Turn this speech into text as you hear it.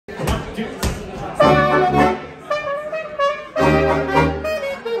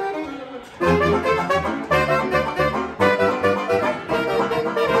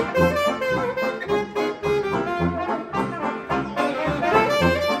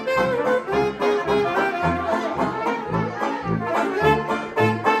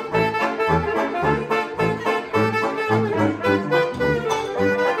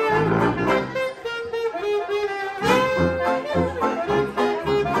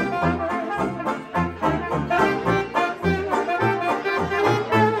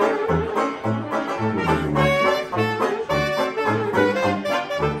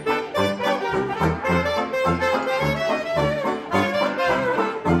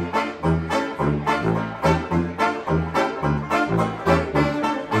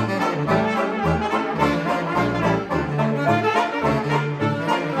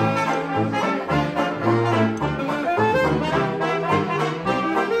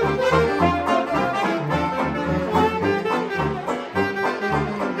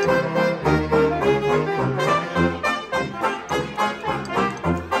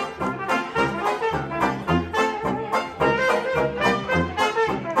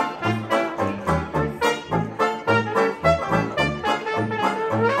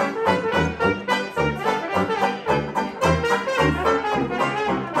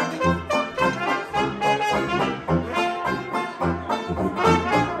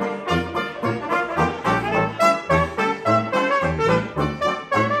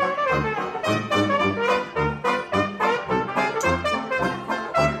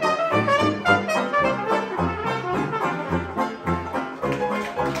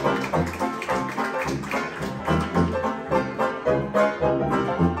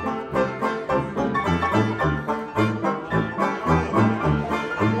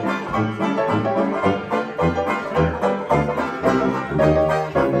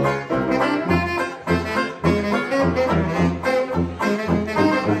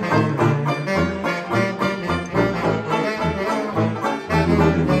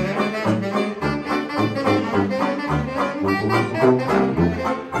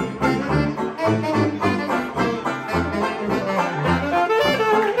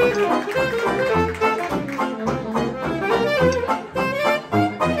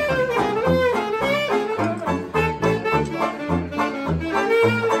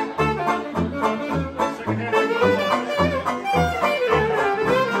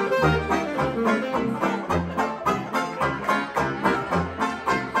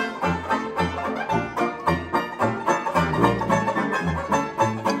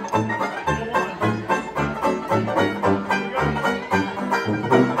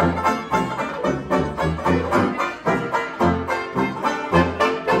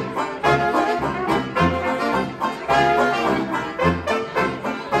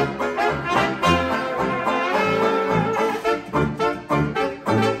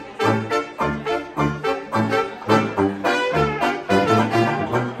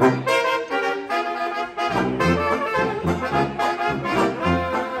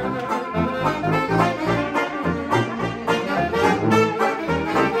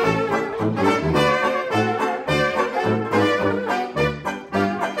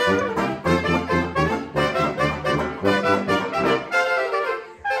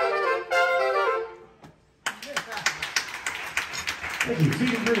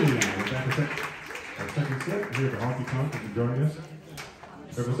set here at the Honky Tonk. Thanks for joining us.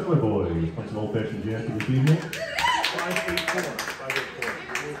 We have a Cellar boys playing some old-fashioned jazz this evening. 584.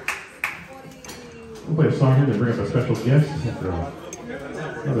 We'll play a song here and bring up a special guest after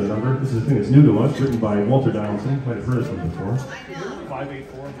another number. This is a thing that's new to us, written by Walter Donaldson. Might have heard this one before.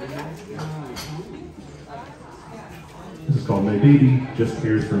 584. This is called My Baby Just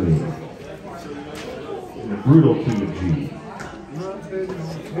Cares for Me. In the brutal key of G.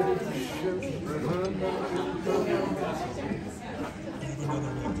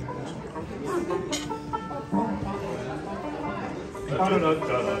 That's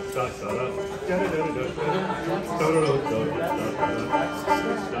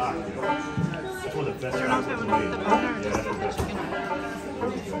one of the best songs ever made. Yeah, that's the best one.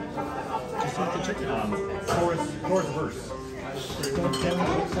 Chorus verse. One,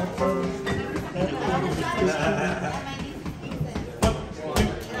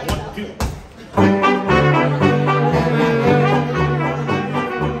 two.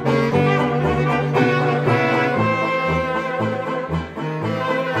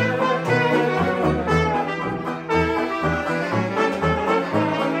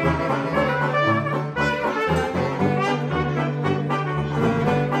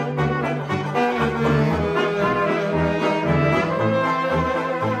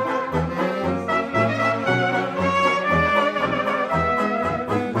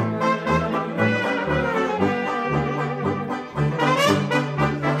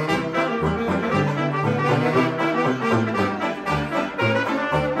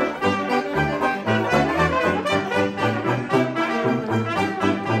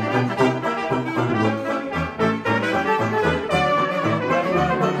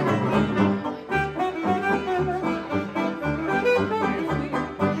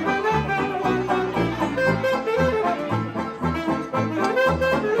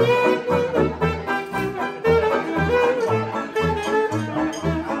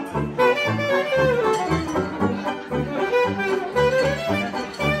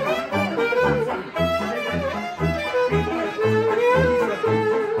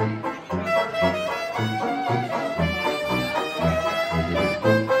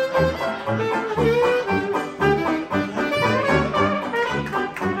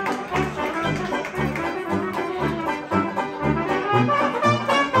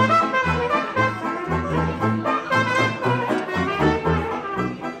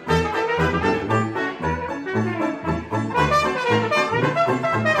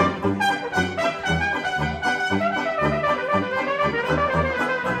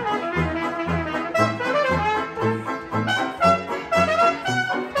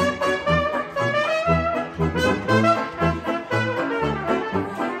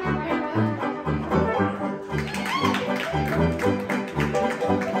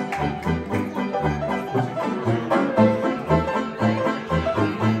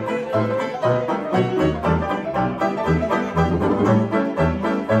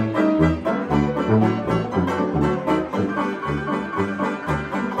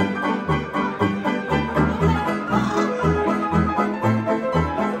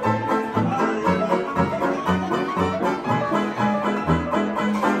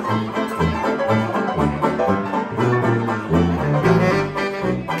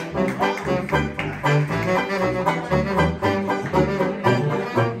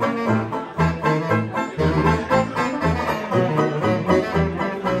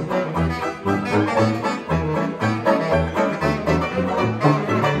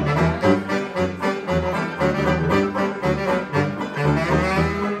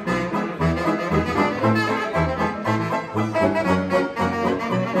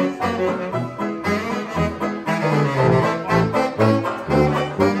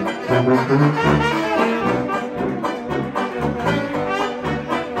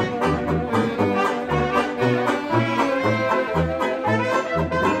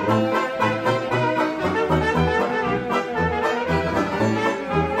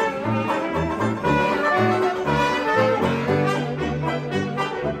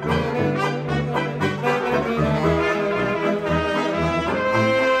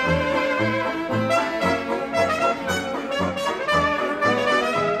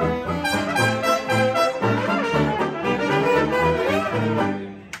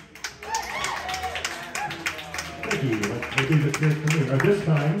 This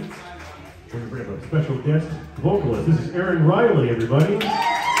time, we're going to bring up a special guest vocalist. This is Erin, everybody.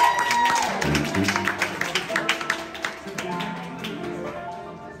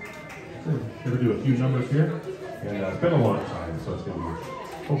 We're going to do a few numbers here, and it's been a long time, so it's going to be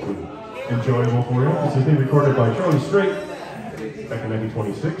hopefully enjoyable for you. This is being recorded by Charlie Strait back in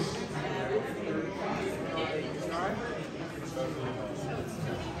 1926.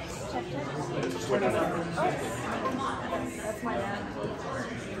 That's my dad.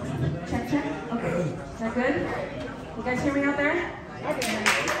 Check, check. Okay. Is that good? You guys hear me out there? Okay.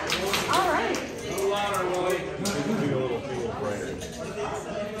 All right. A little louder, Willie. A little brighter.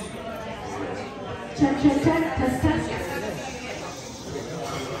 Check, check, check. Test, test.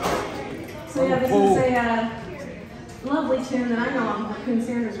 So yeah, this is a lovely tune that I know on Coon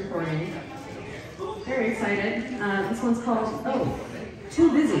Sanders recording. Very excited. This one's called,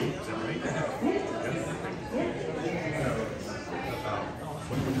 Too Busy.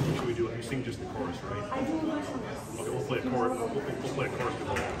 What should we do? You sing just the chorus, right? I do verse. Okay, we'll play a chorus. We'll play a chorus with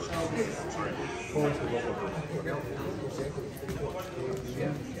vocal. All right. Chorus with vocal.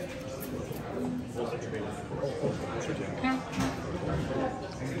 What's your name? What's your name?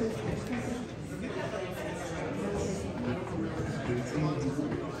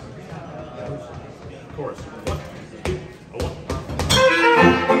 Chorus. What?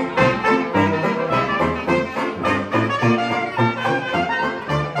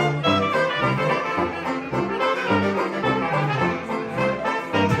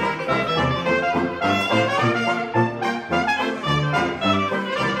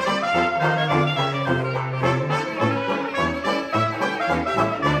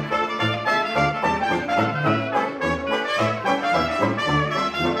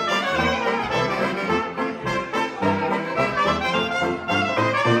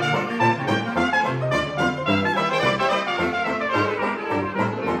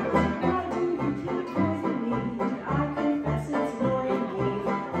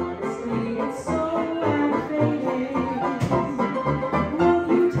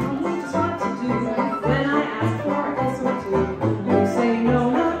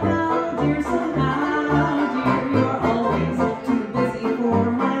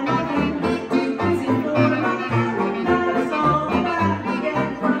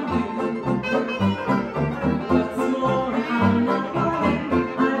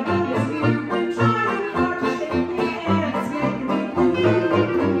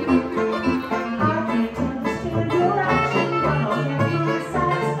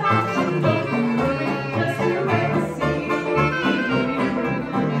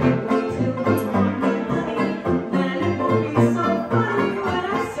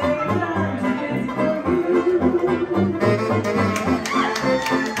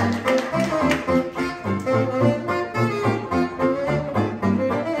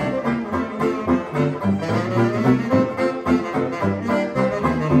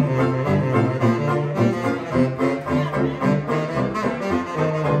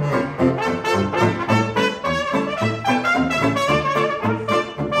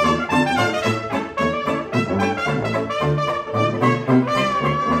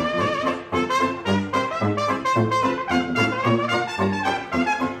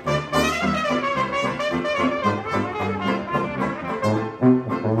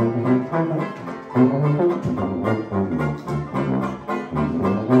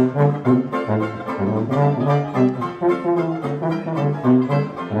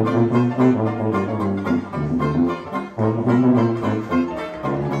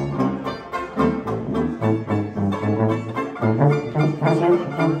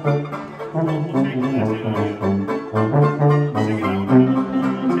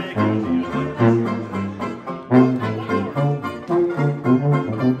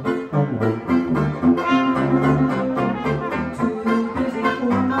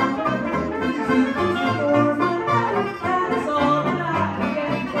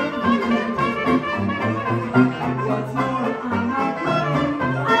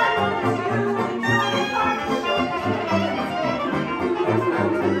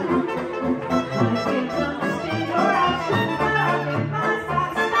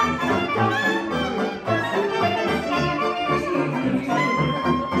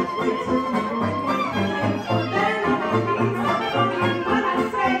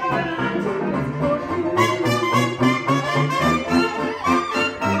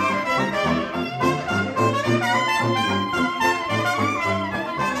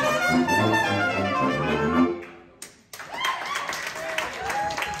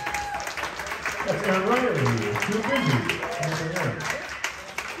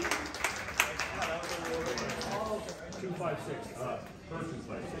 Yeah.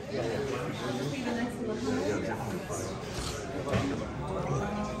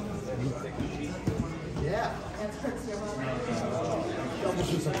 That's courtesy of This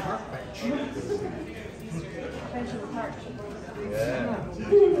is a park bench. Bench in the park. Yeah.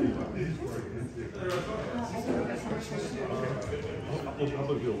 How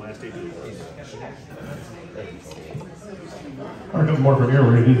about you the last 8 years? All right, a couple more from here.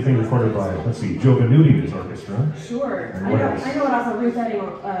 We're going to do the thing recorded by, let's see, Joe Venuti and his orchestra. Sure. And I what know else? it off a Ruth Edding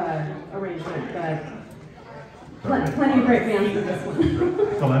arrangement, but plenty of great bands in this one.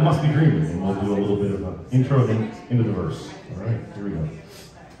 Called I Must Be Dreaming, and we'll do a little bit of an intro into the verse. All right, here we go.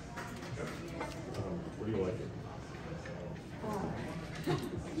 What do you like?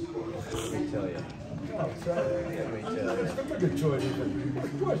 Let me tell you. Oh, sorry. Let me tell you. That's a good choice.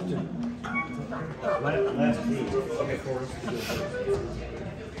 Good question. Last week. Okay, chorus.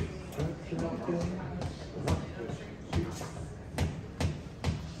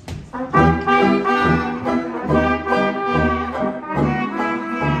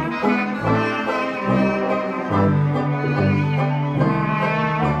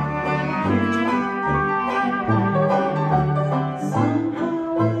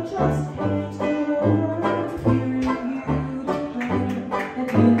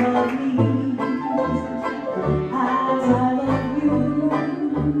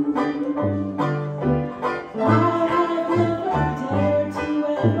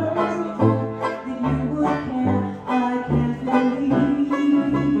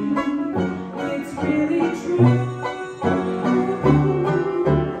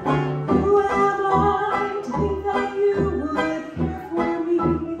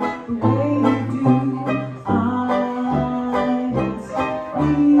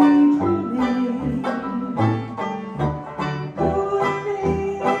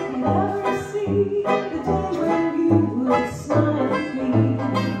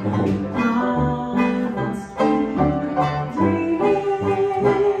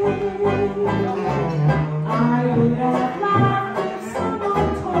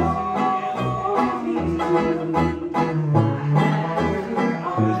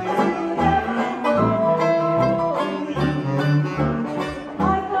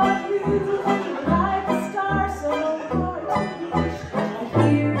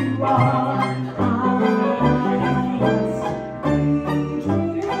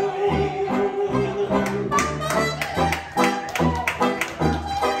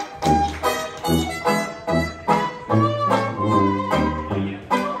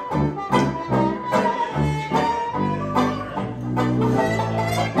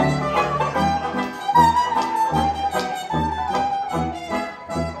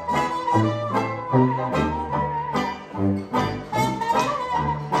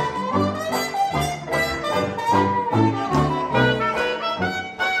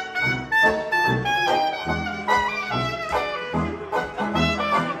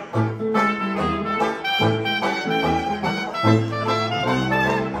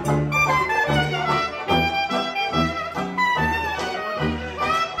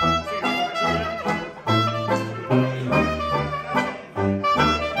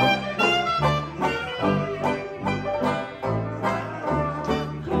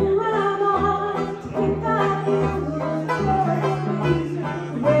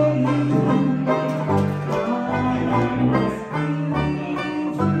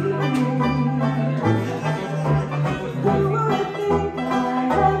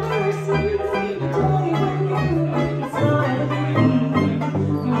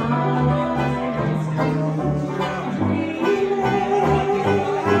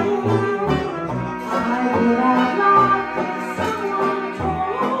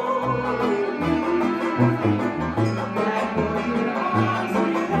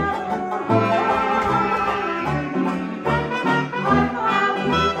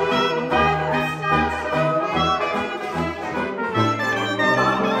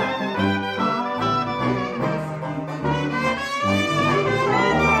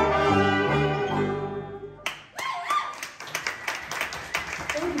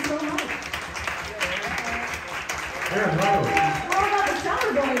 Erin, bravo. How about the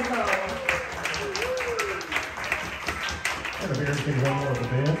Cellar boys, though? I figured things one more with the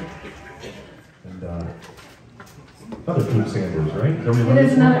band. And another Coon Sanders, right? Is It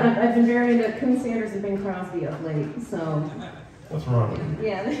is another. I've been very into Coon Sanders and Bing Crosby of late, so. What's wrong with you?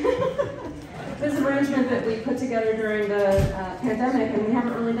 Yeah. This is an arrangement that we put together during the pandemic, and we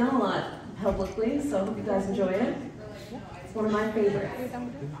haven't really done a lot publicly, so I hope you guys enjoy it. It's one of my favorites.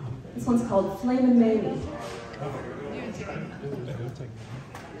 This one's called Flamin' Mamie. I was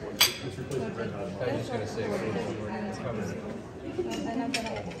just going to say, what is the word? You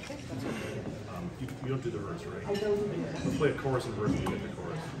don't do the verse, right? I don't do the verse. We'll play a chorus and verse and get the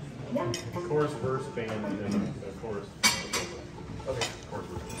chorus. Yeah. Chorus, verse, band, and then a chorus. Okay. Chorus,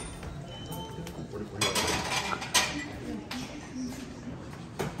 verse. Where do you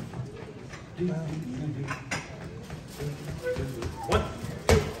want?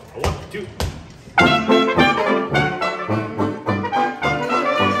 1, 2.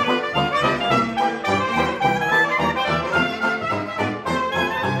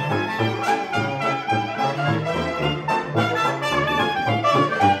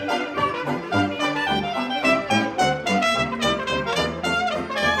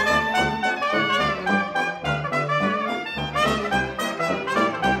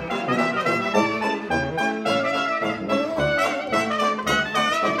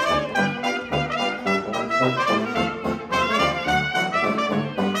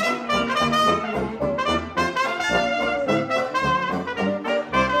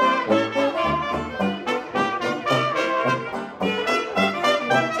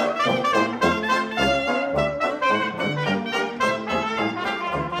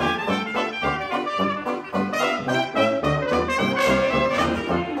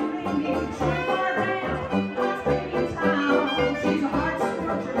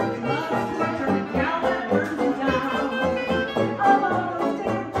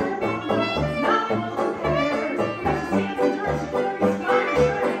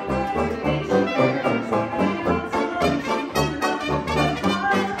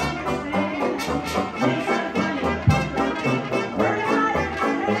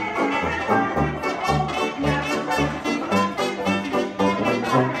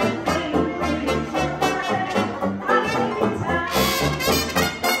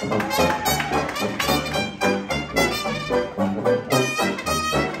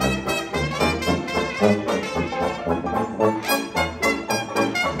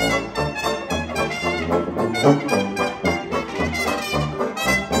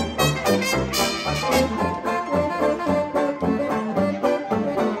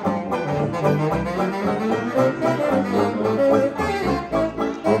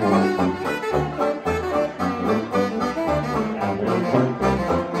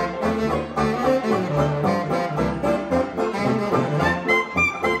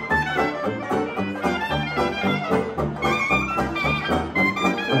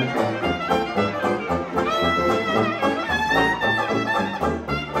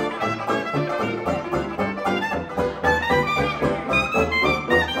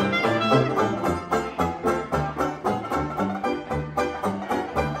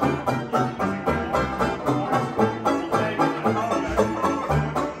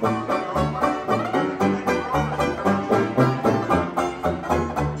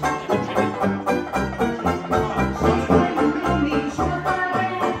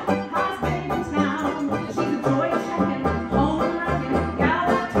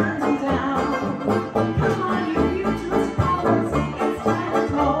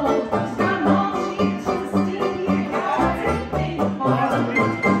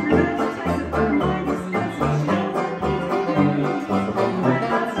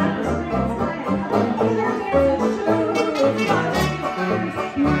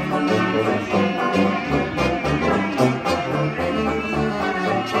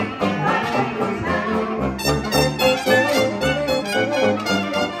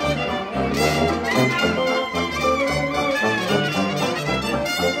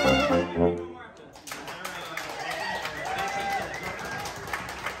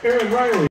 Erin Riley.